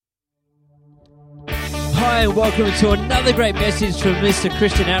G'day and welcome to another great message from Mr.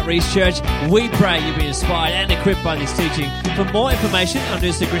 Christian Outreach Church. We pray you'll be inspired and equipped by this teaching. For more information on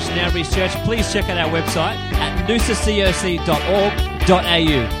Mr. Christian Outreach Church, please check out our website at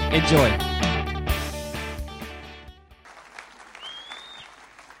noosacoc.org.au. Enjoy.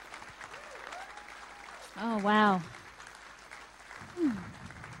 Oh, wow.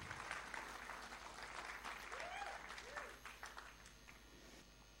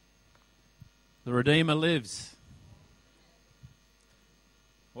 The Redeemer lives.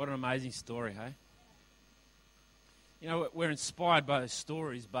 What an amazing story, hey? You know, we're inspired by those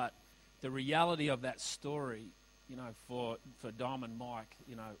stories, but the reality of that story, you know, for Dom and Mike,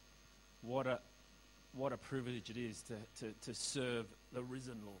 you know, what a privilege it is to serve the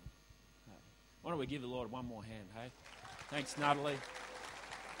risen Lord. Hey. Why don't we give the Lord one more hand, hey? Thanks, Natalie.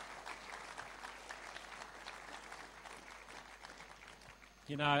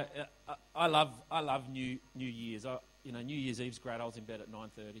 You know, I love New Year's. New Year's Eve's great. I was in bed at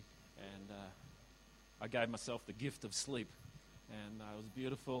 9:30, and I gave myself the gift of sleep, and it was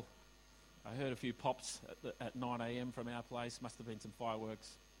beautiful. I heard a few pops at 9 a.m. from our place. Must have been some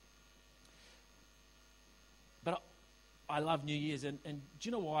fireworks. But I love New Year's, and do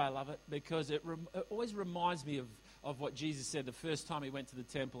you know why I love it? Because it always reminds me of what Jesus said the first time he went to the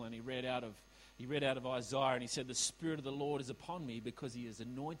temple, and he read out of Isaiah, and he said, "The Spirit of the Lord is upon me because he has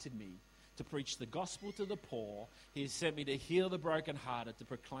anointed me to preach the gospel to the poor. He has sent me to heal the brokenhearted, to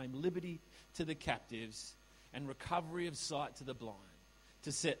proclaim liberty to the captives and recovery of sight to the blind,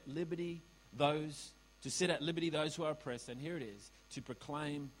 to set at liberty those who are oppressed." And here it is, to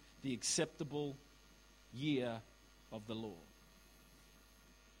proclaim the acceptable year of the Lord.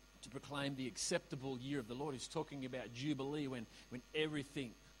 To proclaim the acceptable year of the Lord. He's talking about Jubilee, when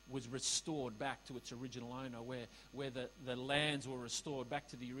everything was restored back to its original owner, where the lands were restored back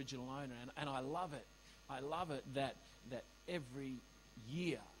to the original owner. And I love it. I love it that every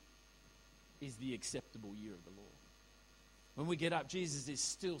year is the acceptable year of the Lord. When we get up, Jesus is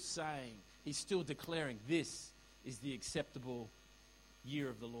still saying, he's still declaring, this is the acceptable year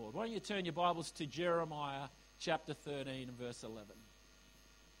of the Lord. Why don't you turn your Bibles to Jeremiah chapter 13 and verse 11.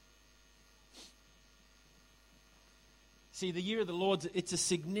 See, the year of the Lord, it's a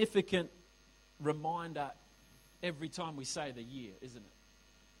significant reminder every time we say the year, isn't it?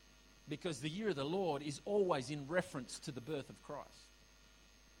 Because the year of the Lord is always in reference to the birth of Christ.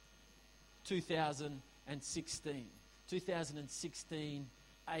 2016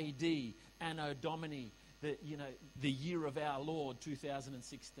 AD, Anno Domini, the year of our Lord,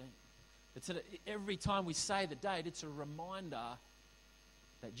 2016. Every time we say the date, it's a reminder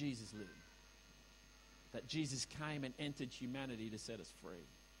that Jesus lived. That Jesus came and entered humanity to set us free.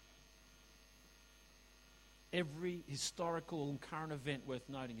 Every historical and current event worth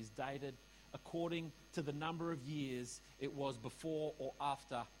noting is dated according to the number of years it was before or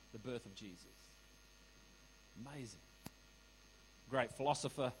after the birth of Jesus. Amazing. Great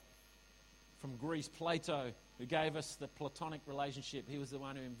philosopher from Greece, Plato, who gave us the Platonic relationship. He was the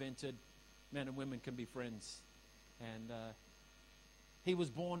one who invented men and women can be friends. And he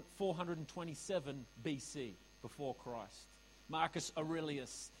was born 427 BC, before Christ. Marcus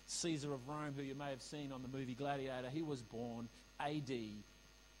Aurelius, Caesar of Rome, who you may have seen on the movie Gladiator, he was born AD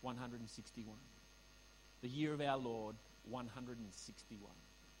 161. The year of our Lord, 161.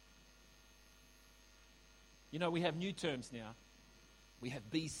 You know, we have new terms now. We have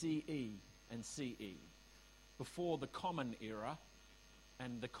BCE and CE. Before the Common Era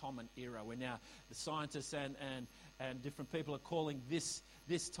and the Common Era, where now the scientists and different people are calling this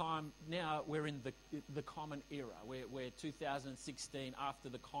time now, we're in the Common Era. We're 2016 after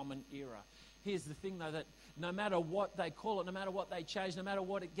the Common Era. Here's the thing, though, that no matter what they call it, no matter what they change, no matter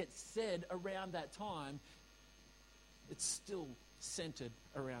what it gets said around that time, it's still centered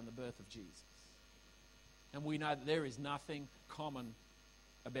around the birth of Jesus. And we know that there is nothing common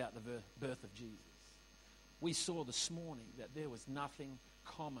about the birth of Jesus. We saw this morning that there was nothing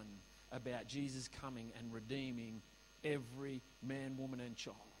common about Jesus coming and redeeming every man, woman, and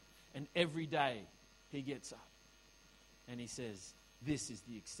child. And every day he gets up and he says, this is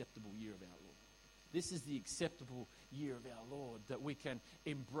the acceptable year of our Lord. This is the acceptable year of our Lord, that we can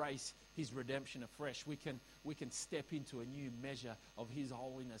embrace his redemption afresh. We can step into a new measure of his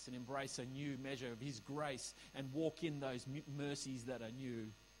holiness and embrace a new measure of his grace and walk in those mercies that are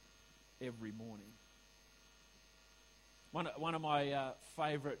new every morning. One of my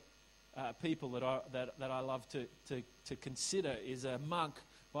favourite people that I love to consider is a monk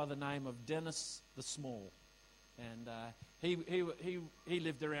by the name of Dennis the Small, and he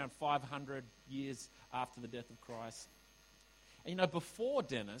lived around 500 years after the death of Christ. And, you know, before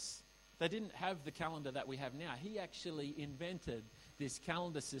Dennis, They didn't have the calendar that we have now. He actually invented this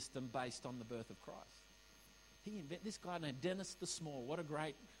calendar system based on the birth of Christ. This guy named Dennis the Small. What a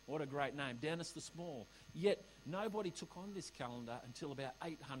great name, Dennis the Small. Yet nobody took on this calendar until about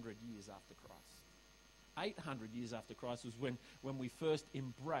 800 years after Christ. 800 years after Christ was when we first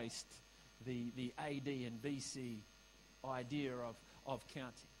embraced the AD and BC idea of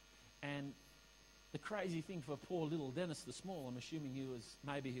counting. And the crazy thing for poor little Dennis the Small, I'm assuming he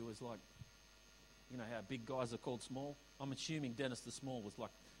was like, you know how big guys are called small? I'm assuming Dennis the Small was like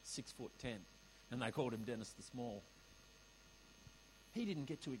 6'10", and they called him Dennis the Small. He didn't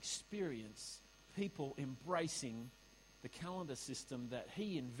get to experience people embracing the calendar system that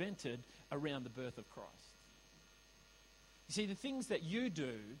he invented around the birth of Christ. You see, the things that you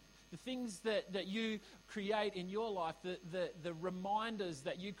do, the things that you create in your life, the reminders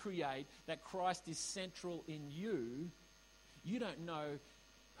that you create that Christ is central in you, you don't know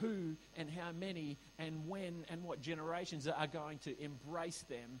who and how many and when and what generations are going to embrace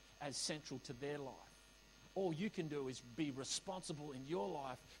them as central to their life. All you can do is be responsible in your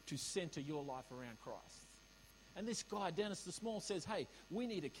life to center your life around Christ. And this guy, Dennis the Small, says, hey, we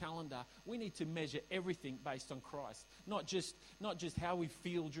need a calendar. We need to measure everything based on Christ. Not just how we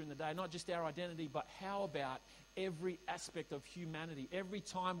feel during the day, not just our identity, but how about every aspect of humanity. Every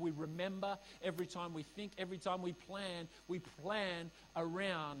time we remember, every time we think, every time we plan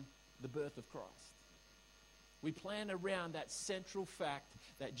around the birth of Christ. We plan around that central fact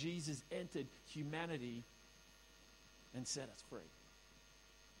that Jesus entered humanity and set us free.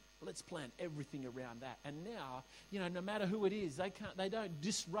 Let's plan everything around that. And now, no matter who it is, they don't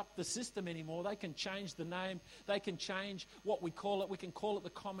disrupt the system anymore. They can change the name. They can change what we call it. We can call it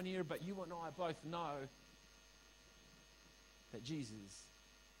the common era, but you and I both know that Jesus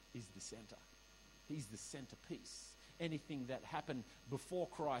is the center. He's the centerpiece. Anything that happened before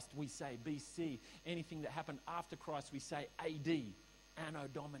Christ, we say BC. Anything that happened after Christ, we say AD, Anno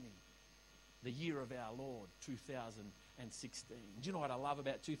Domini, the year of our Lord, 2016. Do you know what I love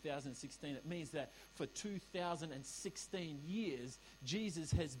about 2016? It means that for 2016 years,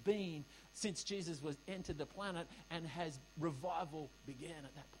 since Jesus was entered the planet, and revival began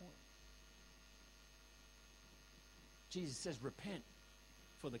at that point. Jesus says, repent,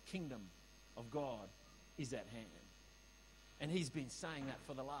 for the kingdom of God is at hand. And he's been saying that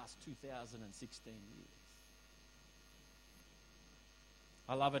for the last 2016 years.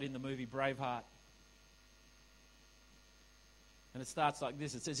 I love it in the movie Braveheart. And it starts like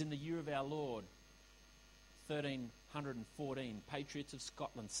this. It says, in the year of our Lord, 1314, patriots of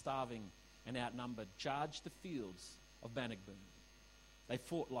Scotland, starving and outnumbered, charged the fields of Bannockburn. They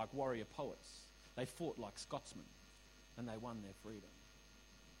fought like warrior poets. They fought like Scotsmen. And they won their freedom.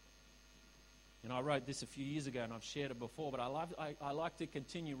 And I wrote this a few years ago, and I've shared it before, but I like to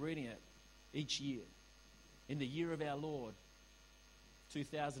continue reading it each year. In the year of our Lord,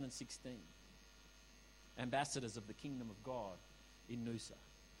 2016, ambassadors of the kingdom of God in Noosa,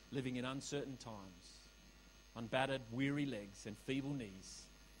 living in uncertain times, on battered, weary legs and feeble knees,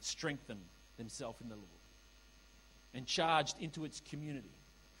 strengthened themselves in the Lord, and charged into its community,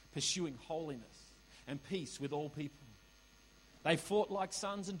 pursuing holiness and peace with all people. They fought like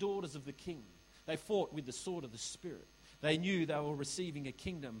sons and daughters of the King. They fought with the sword of the Spirit. They knew they were receiving a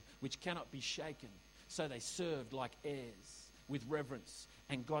kingdom which cannot be shaken, so they served like heirs with reverence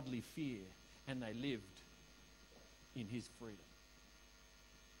and godly fear, and they lived in his freedom.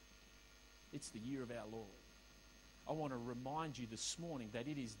 It's the year of our Lord. I want to remind you this morning that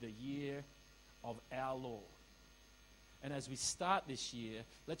it is the year of our Lord. And as we start this year,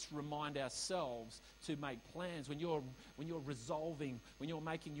 let's remind ourselves to make plans. When you're resolving, when you're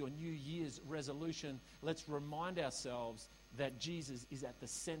making your New Year's resolution, let's remind ourselves that Jesus is at the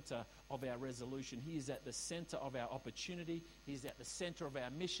center of our resolution. He is at the center of our opportunity. He is at the center of our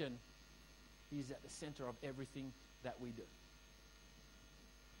mission. He is at the center of everything that we do.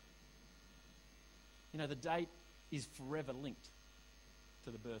 The date is forever linked to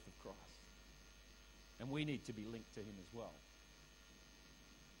the birth of Christ. And we need to be linked to him as well.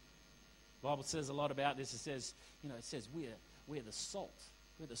 The Bible says a lot about this. It says we're the salt.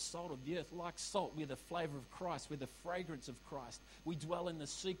 We're the salt of the earth. Like salt, we're the flavor of Christ. We're the fragrance of Christ. We dwell in the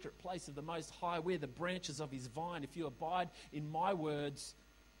secret place of the Most High. We're the branches of his vine. If you abide in my words,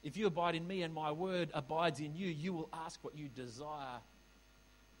 if you abide in me and my word abides in you, you will ask what you desire,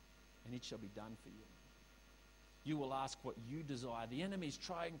 and it shall be done for you. You will ask what you desire. The enemy is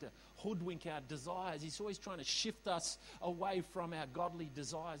trying to hoodwink our desires. He's always trying to shift us away from our godly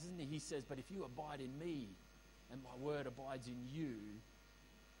desires, isn't he? He says, but if you abide in me and my word abides in you,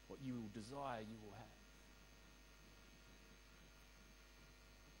 what you will desire, you will have.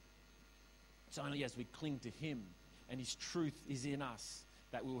 It's only as we cling to him and his truth is in us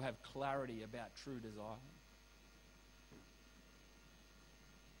that we will have clarity about true desire.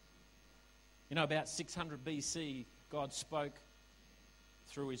 You know, about 600 BC, God spoke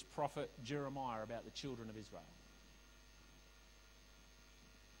through his prophet Jeremiah about the children of Israel.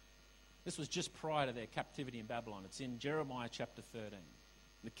 This was just prior to their captivity in Babylon. It's in Jeremiah chapter 13.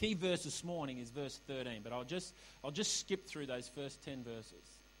 The key verse this morning is verse 13, but I'll just skip through those first 10 verses.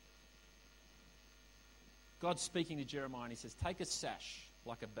 God's speaking to Jeremiah and he says, take a sash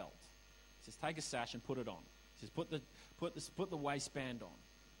like a belt. He says, take a sash and put it on. He says, put the waistband on.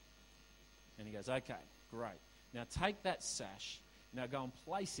 And he goes, okay, great. Now take that sash, now go and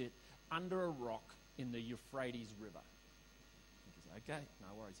place it under a rock in the Euphrates River. He goes, okay,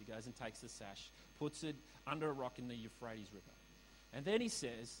 no worries. He goes and takes the sash, puts it under a rock in the Euphrates River. And then he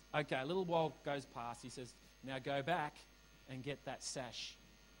says, okay, a little while goes past. He says, now go back and get that sash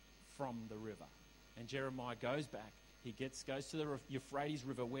from the river. And Jeremiah goes back. He goes to the Euphrates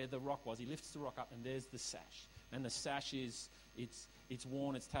River where the rock was. He lifts the rock up and there's the sash. And the sash is, it's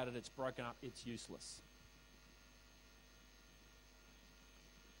worn, it's tattered, it's broken up, it's useless.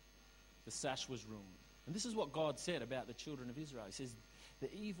 The sash was ruined. And this is what God said about the children of Israel. He says,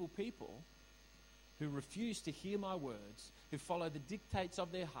 the evil people who refuse to hear my words, who follow the dictates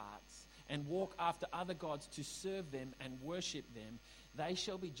of their hearts, and walk after other gods to serve them and worship them, they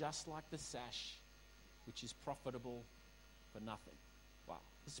shall be just like the sash, which is profitable for nothing. Wow,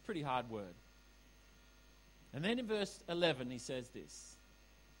 this is a pretty hard word. And then in verse 11 he says this.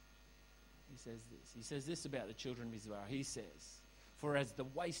 He says this about the children of Israel. He says, for as the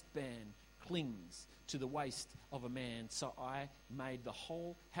waistband clings to the waist of a man, so I made the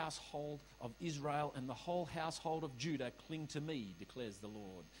whole household of Israel and the whole household of Judah cling to me, declares the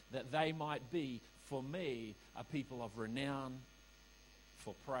Lord, that they might be for me a people of renown,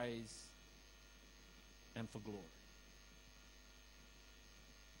 for praise, and for glory.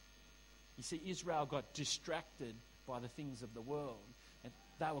 You see, Israel got distracted by the things of the world. And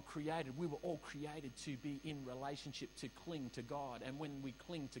they were created, we were all created to be in relationship, to cling to God. And when we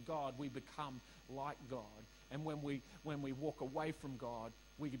cling to God, we become like God. And when we walk away from God,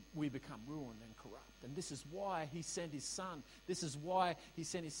 we become ruined and corrupt. And this is why he sent his son. This is why he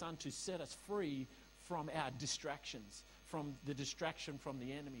sent his son to set us free from our distractions, from the distraction from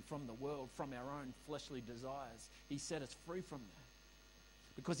the enemy, from the world, from our own fleshly desires. He set us free from that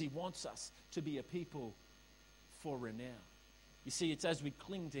because he wants us to be a people for renown. You see, it's as we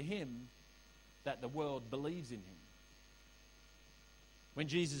cling to him that the world believes in him. When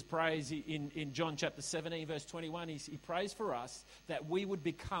Jesus prays in John chapter 17, verse 21, he prays for us that we would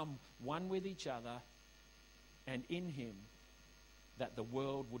become one with each other and in him that the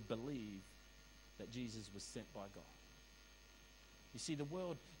world would believe that Jesus was sent by God. You see, the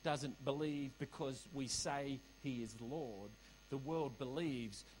world doesn't believe because we say he is Lord. The world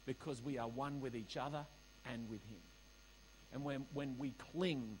believes because we are one with each other and with him. And when we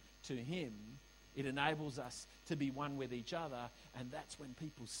cling to him, it enables us to be one with each other, and that's when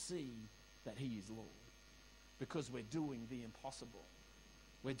people see that he is Lord. Because we're doing the impossible.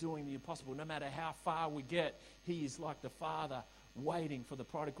 We're doing the impossible. No matter how far we get, he is like the Father waiting for the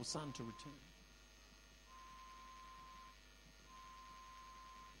prodigal son to return.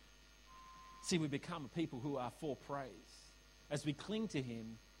 See, we become a people who are for praise. As we cling to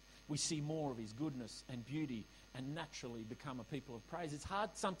him, we see more of his goodness and beauty and naturally become a people of praise. It's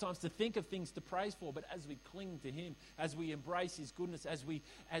hard sometimes to think of things to praise for, but as we cling to him, as we embrace his goodness, as we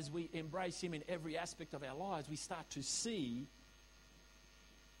embrace him in every aspect of our lives, we start to see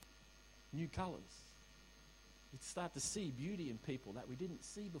new colours. We start to see beauty in people that we didn't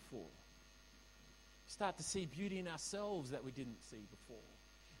see before. We start to see beauty in ourselves that we didn't see before.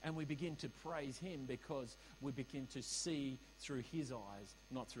 And we begin to praise him because we begin to see through his eyes,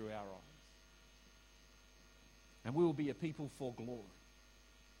 not through our eyes. And we will be a people for glory.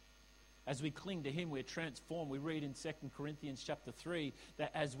 As we cling to him, we're transformed. We read in 2 Corinthians chapter 3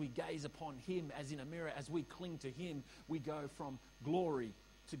 that as we gaze upon him as in a mirror, as we cling to him, we go from glory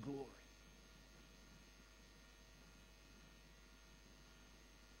to glory.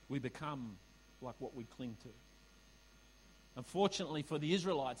 We become like what we cling to. Unfortunately for the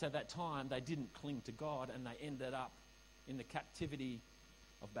Israelites at that time, they didn't cling to God and they ended up in the captivity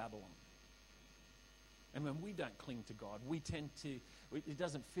of Babylon. And when we don't cling to God, we tend to, it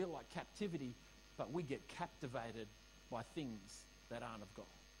doesn't feel like captivity, but we get captivated by things that aren't of God.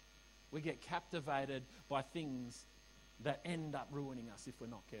 We get captivated by things that end up ruining us if we're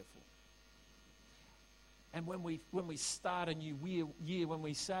not careful. And when we start a new year, when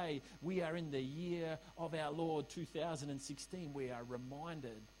we say we are in the year of our Lord 2016, we are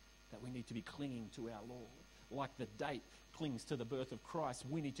reminded that we need to be clinging to our Lord. Like the date clings to the birth of Christ,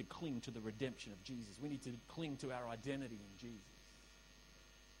 we need to cling to the redemption of Jesus. We need to cling to our identity in Jesus.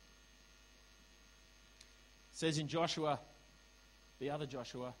 It says in Joshua, the other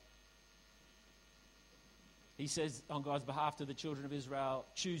Joshua, he says on God's behalf to the children of Israel,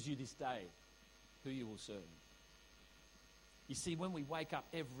 choose you this day who you will serve. You see, when we wake up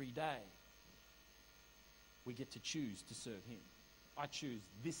every day, we get to choose to serve him. I choose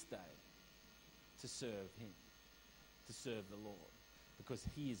this day to serve him, to serve the Lord, because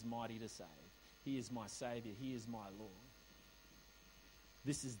he is mighty to save. He is my Saviour. He is my Lord.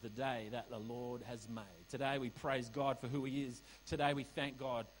 This is the day that the Lord has made. Today we praise God for who he is. Today we thank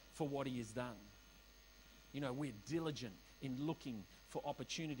God for what he has done. You know, we're diligent in looking for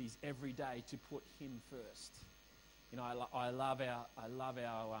opportunities every day to put him first. You know, I love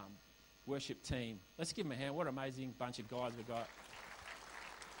our worship team. Let's give them a hand. What an amazing bunch of guys we've got.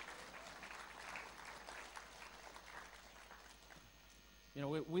 You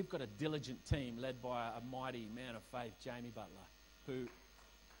know, we've got a diligent team led by a mighty man of faith, Jamie Butler, who,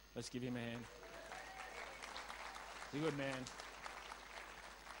 let's give him a hand. He's a good man.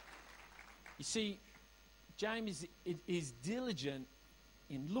 You see, James is diligent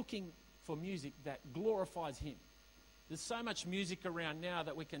in looking for music that glorifies him. There's so much music around now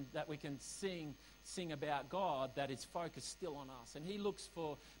that we can sing about God that is focused still on us. And he looks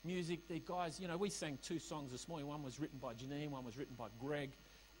for music. The guys, you know, we sang 2 songs this morning. One was written by Janine, one was written by Greg.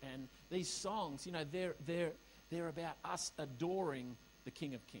 And these songs, you know, they're about us adoring the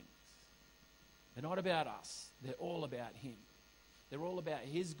King of Kings. They're not about us. They're all about him. They're all about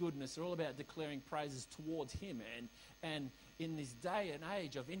his goodness. They're all about declaring praises towards him. And in this day and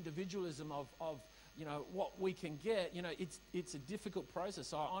age of individualism, of you know, what we can get, you know, it's a difficult process.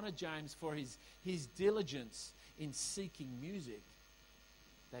 So I honour James for his diligence in seeking music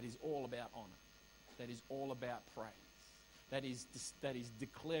that is all about honour, that is all about praise, that is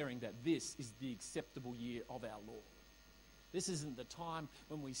declaring that this is the acceptable year of our Lord. This isn't the time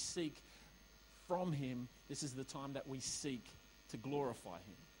when we seek from him. This is the time that we seek to glorify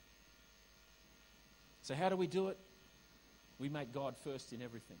him. So how do we do it? We make God first in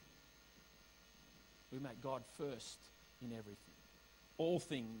everything. We make God first in everything. All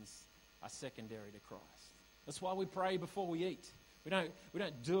things are secondary to Christ. That's why we pray before we eat. We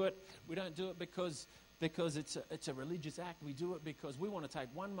don't do it because it's a religious act. We do it because we want to take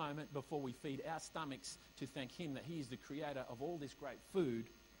one moment before we feed our stomachs to thank him that he is the creator of all this great food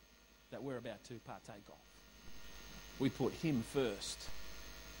that we're about to partake of. We put him first.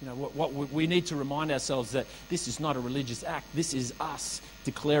 You know, what we need to remind ourselves that this is not a religious act. This is us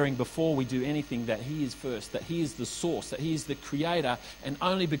declaring before we do anything that he is first, that he is the source, that he is the creator, and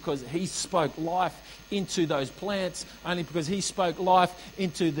only because he spoke life into those plants, only because he spoke life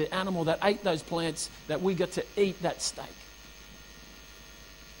into the animal that ate those plants, that we get to eat that steak.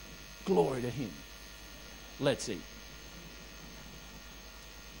 Glory to him. Let's eat.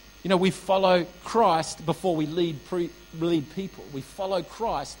 You know, we follow Christ before we lead people. We follow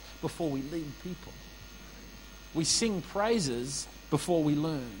Christ before we lead people. We sing praises before we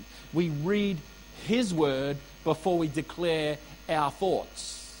learn. We read his word before we declare our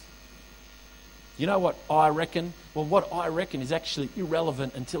thoughts. You know what I reckon? Well, what I reckon is actually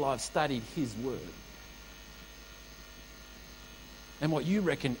irrelevant until I've studied his word. And what you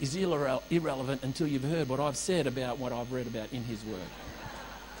reckon is irrelevant until you've heard what I've said about what I've read about in his word.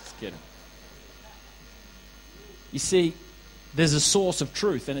 Get it. You see, there's a source of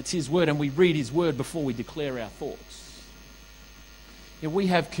truth, and it's his word, and we read his word before we declare our thoughts. You know, we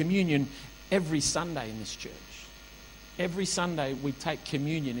have communion every Sunday in this church. Every Sunday we take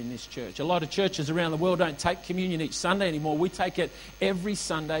communion in this church. A lot of churches around the world don't take communion each Sunday anymore. We take it every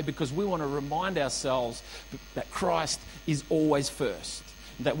Sunday because we want to remind ourselves that Christ is always first.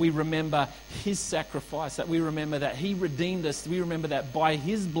 That we remember his sacrifice, that we remember that he redeemed us, we remember that by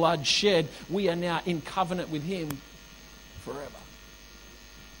his blood shed, we are now in covenant with him forever.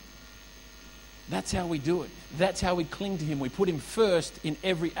 That's how we do it. That's how we cling to him. We put him first in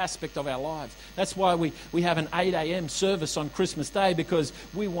every aspect of our lives. That's why we have an 8 a.m. service on Christmas Day, because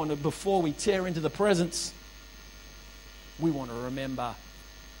we want to, before we tear into the presents, we want to remember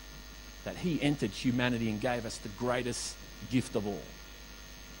that he entered humanity and gave us the greatest gift of all.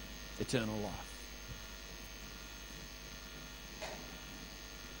 Eternal life.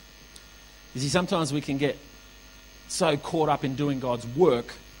 You see, sometimes we can get so caught up in doing God's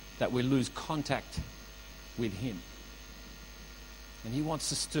work that we lose contact with him. And he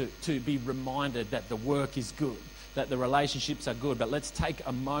wants us to be reminded that the work is good, that the relationships are good. But let's take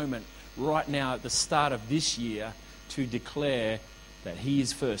a moment right now at the start of this year to declare that He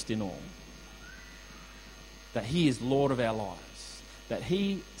is first in all, that He is Lord of our lives, that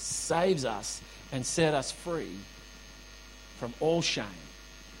He saves us and set us free from all shame,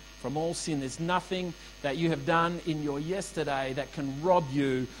 from all sin. There's nothing that you have done in your yesterday that can rob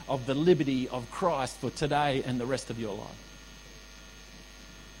you of the liberty of Christ for today and the rest of your life.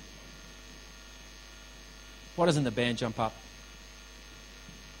 Why doesn't the band jump up?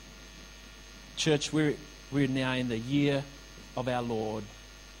 Church, we're now in the year of our Lord,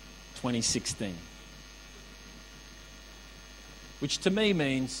 2016. Which to me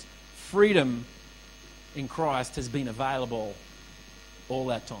means freedom in Christ has been available all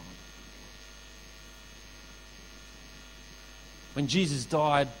that time. When Jesus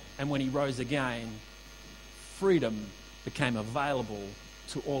died and when He rose again, freedom became available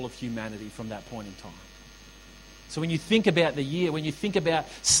to all of humanity from that point in time. So when you think about the year, when you think about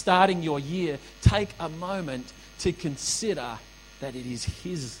starting your year, take a moment to consider that it is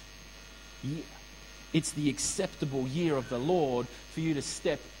His year. It's the acceptable year of the Lord for you to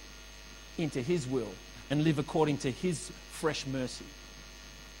step into His will and live according to His fresh mercy.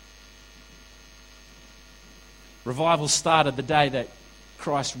 Revival started the day that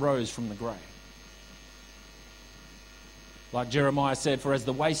Christ rose from the grave. Like Jeremiah said, "For as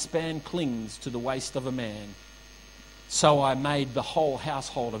the waistband clings to the waist of a man, so I made the whole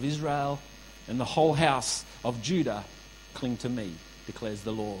household of Israel and the whole house of Judah cling to me, declares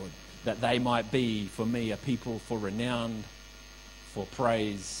the Lord, that they might be for me a people for renown, for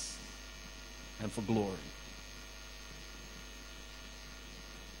praise, and for glory."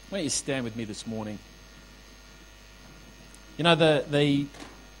 Why don't you stand with me this morning? You know,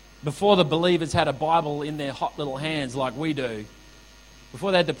 before the believers had a Bible in their hot little hands like we do,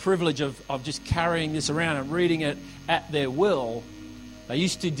 before they had the privilege of just carrying this around and reading it at their will, they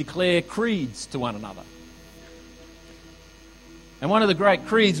used to declare creeds to one another. And one of the great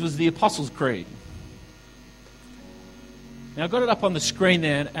creeds was the Apostles' Creed. Now, I've got it up on the screen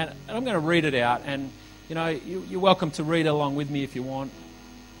there, and I'm going to read it out. And, you know, you're welcome to read along with me if you want.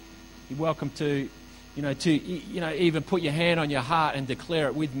 You're welcome to even put your hand on your heart and declare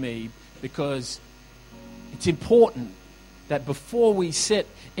it with me, because it's important that before we set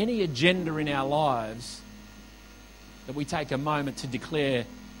any agenda in our lives, that we take a moment to declare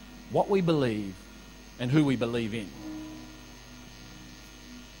what we believe and who we believe in.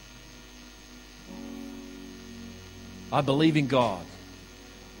 I believe in God,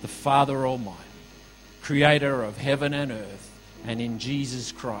 the Father Almighty, creator of heaven and earth, and in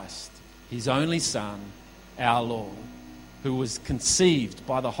Jesus Christ, His only Son, our Lord, who was conceived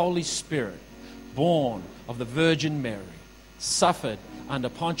by the Holy Spirit, born of the Virgin Mary, suffered under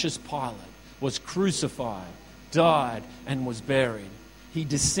Pontius Pilate, was crucified, died, and was buried. He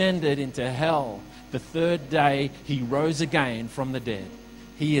descended into hell. The third day He rose again from the dead.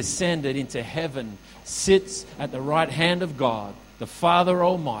 He ascended into heaven, sits at the right hand of God, the Father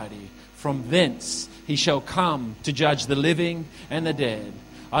Almighty. From thence He shall come to judge the living and the dead.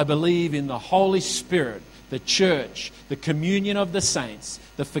 I believe in the Holy Spirit, the church, the communion of the saints,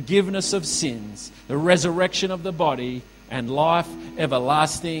 the forgiveness of sins, the resurrection of the body, and life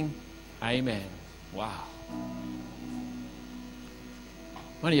everlasting. Amen. Wow.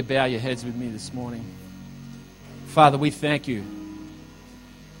 Why don't you bow your heads with me this morning? Father, we thank You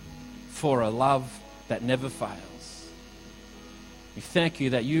for a love that never fails. We thank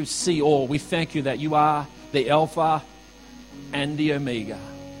You that You see all. We thank You that You are the Alpha and the Omega.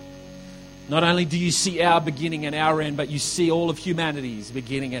 Not only do You see our beginning and our end, but You see all of humanity's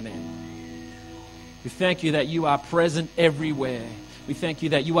beginning and end. We thank You that You are present everywhere. We thank You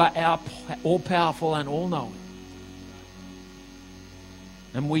that You are all-powerful and all-knowing.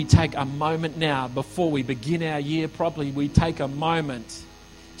 And we take a moment now, before we begin our year properly, we take a moment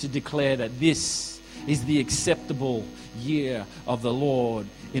to declare that this is the acceptable year of the Lord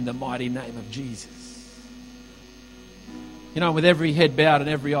in the mighty name of Jesus. You know, with every head bowed and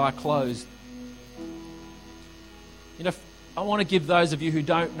every eye closed, you know, I want to give those of you who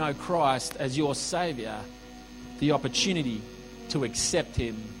don't know Christ as your Saviour the opportunity to accept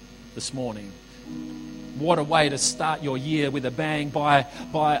Him this morning. What a way to start your year with a bang, by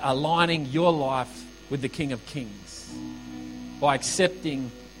aligning your life with the King of Kings, by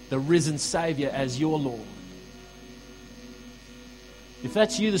accepting the risen Saviour as your Lord. If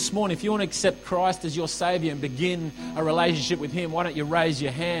that's you this morning, if you want to accept Christ as your Saviour and begin a relationship with Him, why don't you raise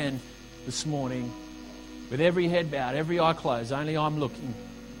your hand this morning? With every head bowed, every eye closed, only I'm looking.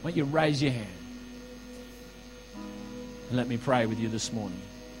 Why don't you raise your hand? And let me pray with you this morning.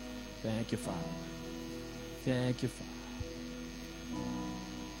 Thank You, Father. Thank You, Father.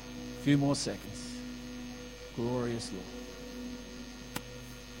 A few more seconds. Glorious Lord.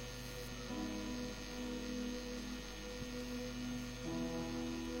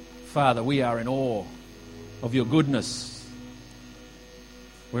 Father, we are in awe of your goodness.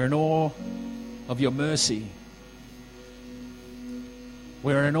 We're in awe of your mercy.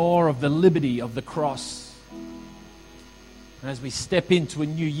 We're in awe of the liberty of the cross. And as we step into a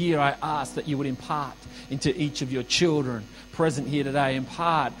new year, I ask that you would impart into each of your children present here today,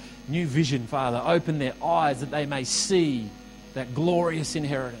 impart new vision, Father. Open their eyes that they may see that glorious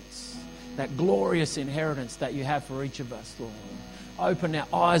inheritance that you have for each of us, Lord. Open our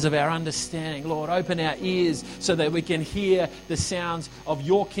eyes of our understanding, Lord. Open our ears so that we can hear the sounds of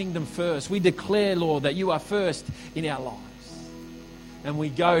your kingdom first. We declare, Lord, that you are first in our lives. And we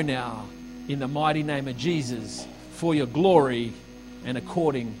go now in the mighty name of Jesus for your glory and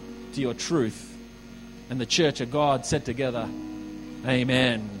according to your truth. And the church of God said together,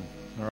 amen.